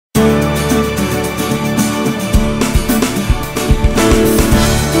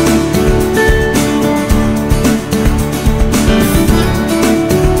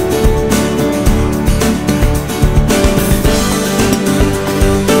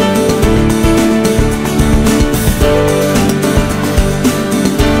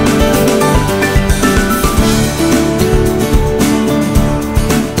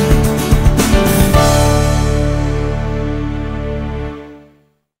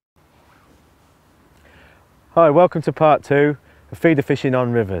Hi, welcome to part 2 of feeder fishing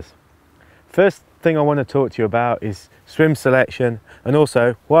on rivers. First thing I want to talk to you about is swim selection, and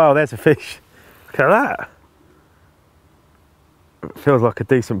also, wow, there's a fish. Look at that. It feels like a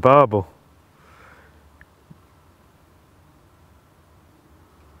decent barbel.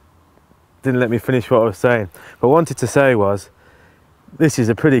 Didn't let me finish what I was saying. What I wanted to say was, this is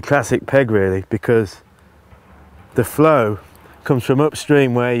a pretty classic peg really, because the flow comes from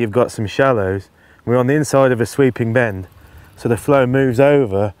upstream where you've got some shallows. We're on the inside of a sweeping bend, so the flow moves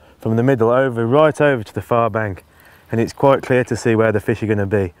over from the middle right over to the far bank, and it's quite clear to see where the fish are going to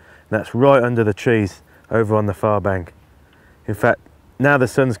be. And that's right under the trees over on the far bank. In fact, now the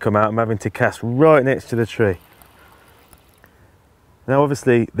sun's come out, I'm having to cast right next to the tree. Now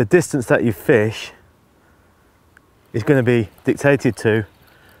obviously the distance that you fish is going to be dictated to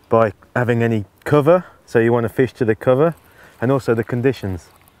by having any cover, so you want to fish to the cover, and also the conditions.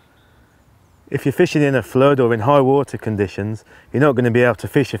 If you're fishing in a flood or in high water conditions, you're not going to be able to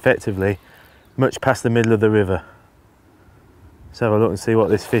fish effectively much past the middle of the river. Let's have a look and see what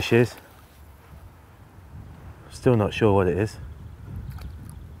this fish is. Still not sure what it is.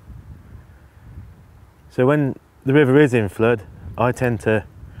 So when the river is in flood, I tend to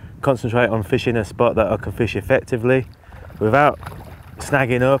concentrate on fishing a spot that I can fish effectively without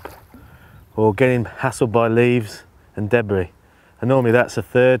snagging up or getting hassled by leaves and debris. And normally that's a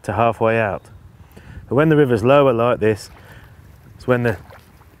third to halfway out. But when the river's lower like this, it's when the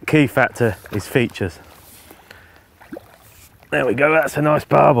key factor is features. There we go, that's a nice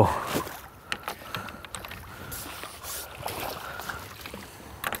barbel.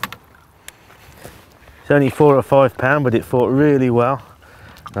 It's only 4 or 5 pound, but it fought really well.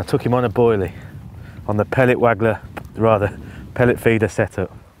 And I took him on a boilie, on the pellet feeder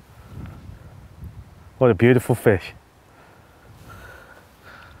setup. What a beautiful fish.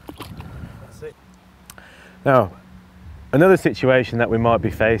 Now, another situation that we might be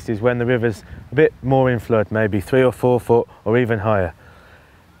faced is when the river's a bit more in flood, maybe 3 or 4 foot or even higher.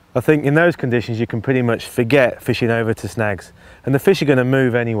 I think in those conditions you can pretty much forget fishing over to snags, and the fish are going to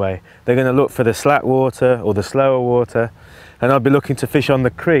move anyway. They're going to look for the slack water or the slower water, and I'd be looking to fish on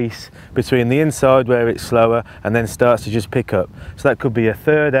the crease between the inside where it's slower and then starts to just pick up. So that could be a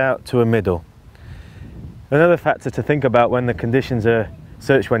third out to a middle. Another factor to think about when the conditions are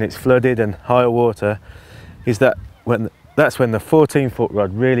such, when it's flooded and higher water, is that that's when the 14-foot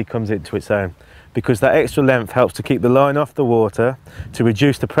rod really comes into its own, because that extra length helps to keep the line off the water, to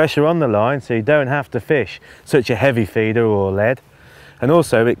reduce the pressure on the line so you don't have to fish such a heavy feeder or lead, and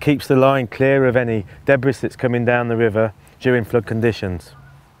also it keeps the line clear of any debris that's coming down the river during flood conditions.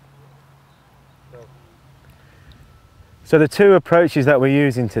 So the two approaches that we're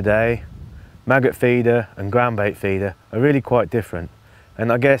using today, maggot feeder and ground bait feeder, are really quite different.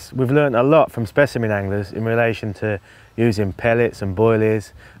 And I guess we've learned a lot from specimen anglers in relation to using pellets and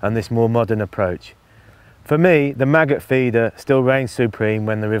boilies and this more modern approach. For me, the maggot feeder still reigns supreme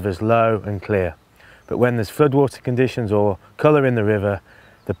when the river's low and clear. But when there's floodwater conditions or colour in the river,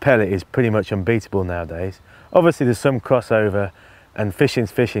 the pellet is pretty much unbeatable nowadays. Obviously there's some crossover, and fishing's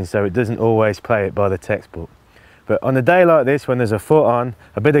fishing, so it doesn't always play it by the textbook. But on a day like this, when there's a foot on,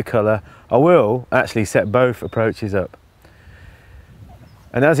 a bit of colour, I will actually set both approaches up.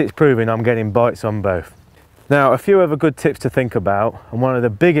 And as it's proving, I'm getting bites on both. Now, a few other good tips to think about, and one of the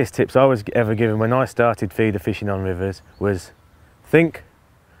biggest tips I was ever given when I started feeder fishing on rivers was think,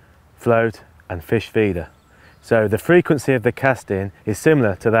 float and fish feeder. So the frequency of the casting is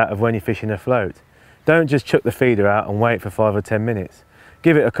similar to that of when you're fishing a float. Don't just chuck the feeder out and wait for 5 or 10 minutes.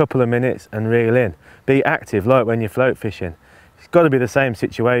 Give it a couple of minutes and reel in. Be active like when you're float fishing. It's got to be the same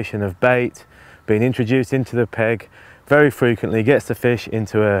situation of bait being introduced into the peg very frequently, gets the fish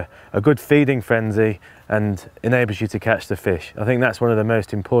into a good feeding frenzy and enables you to catch the fish. I think that's one of the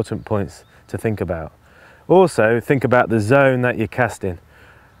most important points to think about. Also, think about the zone that you're casting.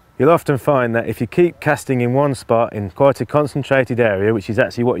 You'll often find that if you keep casting in one spot in quite a concentrated area, which is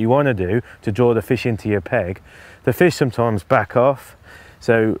actually what you want to do to draw the fish into your peg, the fish sometimes back off.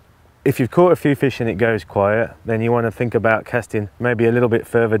 So if you've caught a few fish and it goes quiet, then you want to think about casting maybe a little bit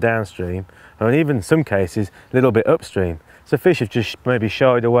further downstream, or even in some cases a little bit upstream. So fish have just maybe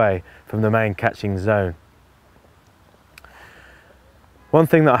shied away from the main catching zone. One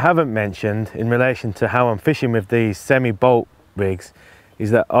thing that I haven't mentioned in relation to how I'm fishing with these semi-bolt rigs is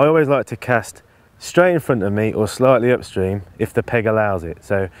that I always like to cast straight in front of me or slightly upstream if the peg allows it.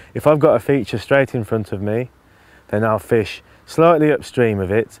 So if I've got a feature straight in front of me, then I'll fish slightly upstream of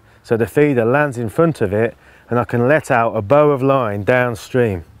it so the feeder lands in front of it and I can let out a bow of line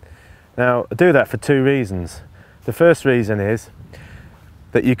downstream. Now I do that for two reasons. The first reason is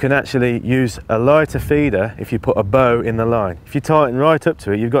that you can actually use a lighter feeder if you put a bow in the line. If you tighten right up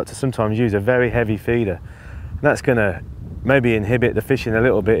to it, you've got to sometimes use a very heavy feeder. And that's going to maybe inhibit the fishing a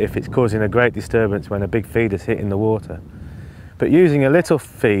little bit if it's causing a great disturbance when a big feeder's hitting the water. But using a little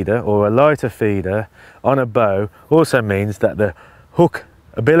feeder or a lighter feeder on a bow also means that the hook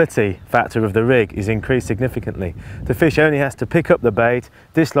ability factor of the rig is increased significantly. The fish only has to pick up the bait,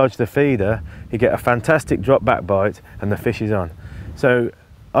 dislodge the feeder, you get a fantastic drop back bite and the fish is on. So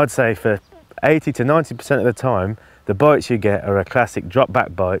I'd say for 80 to 90% of the time, the bites you get are a classic drop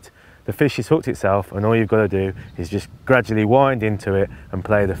back bite. The fish has hooked itself and all you've got to do is just gradually wind into it and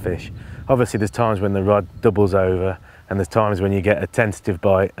play the fish. Obviously there's times when the rod doubles over and there's times when you get a tentative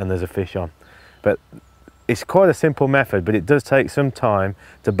bite and there's a fish on. But it's quite a simple method, but it does take some time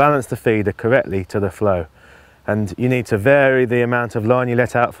to balance the feeder correctly to the flow. And you need to vary the amount of line you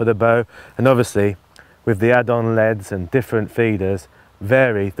let out for the bow, and obviously with the add-on leads and different feeders,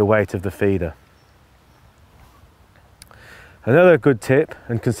 vary the weight of the feeder. Another good tip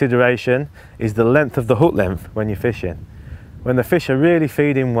and consideration is the length of the hook length when you're fishing. When the fish are really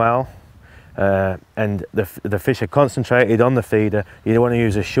feeding well and the fish are concentrated on the feeder, you want to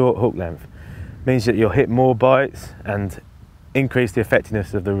use a short hook length. It means that you'll hit more bites and increase the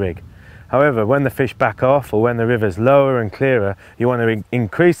effectiveness of the rig. However, when the fish back off or when the river's lower and clearer, you want to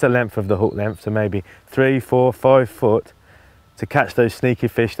increase the length of the hook length to maybe 3, 4, 5 foot to catch those sneaky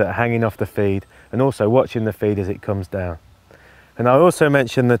fish that are hanging off the feed, and also watching the feed as it comes down. And I also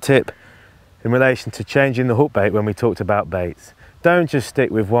mentioned the tip in relation to changing the hook bait when we talked about baits. Don't just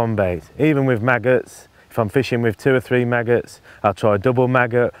stick with one bait. Even with maggots, if I'm fishing with 2 or 3 maggots, I'll try a double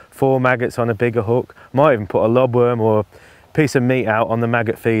maggot, 4 maggots on a bigger hook. Might even put a lobworm or a piece of meat out on the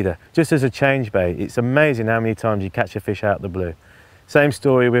maggot feeder, just as a change bait. It's amazing how many times you catch a fish out of the blue. Same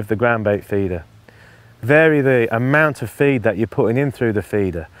story with the ground bait feeder. Vary the amount of feed that you're putting in through the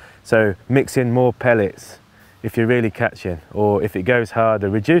feeder. So mix in more pellets if you're really catching, or if it goes harder,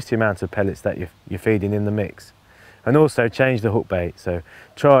 reduce the amount of pellets that you're feeding in the mix. And also change the hook bait. So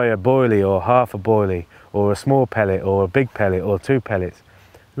try a boilie or half a boilie, or a small pellet or a big pellet or 2 pellets.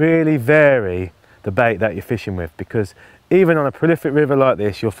 Really vary the bait that you're fishing with, because even on a prolific river like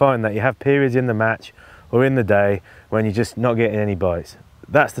this, you'll find that you have periods in the match or in the day when you're just not getting any bites.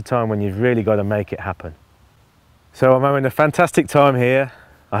 That's the time when you've really got to make it happen. So I'm having a fantastic time here.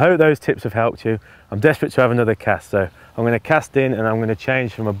 I hope those tips have helped you. I'm desperate to have another cast, so I'm going to cast in and I'm going to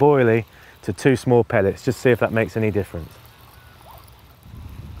change from a boilie to 2 small pellets, just see if that makes any difference.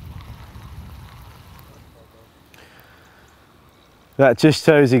 That just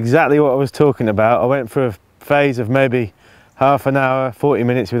shows exactly what I was talking about. I went through a phase of maybe half an hour, 40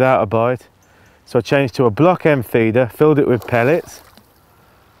 minutes without a bite. So I changed to a block end feeder, filled it with pellets,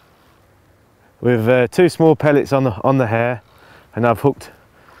 with 2 small pellets on the hair, and I've hooked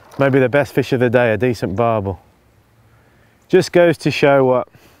maybe the best fish of the day, a decent barbel. Just goes to show what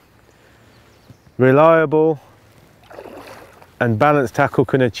reliable and balanced tackle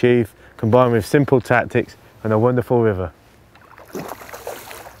can achieve, combined with simple tactics and a wonderful river.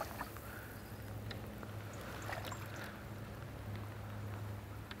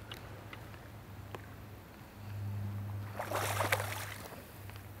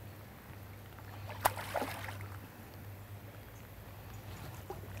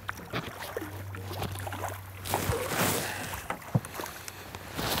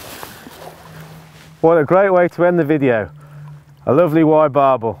 What a great way to end the video. A lovely Wye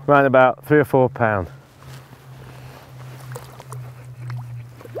barbel, around about 3 or 4 pounds.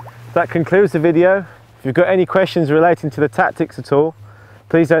 That concludes the video. If you've got any questions relating to the tactics at all,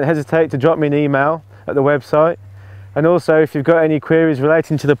 please don't hesitate to drop me an email at the website. And also, if you've got any queries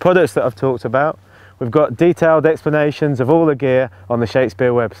relating to the products that I've talked about, we've got detailed explanations of all the gear on the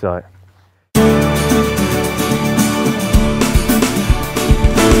Shakespeare website.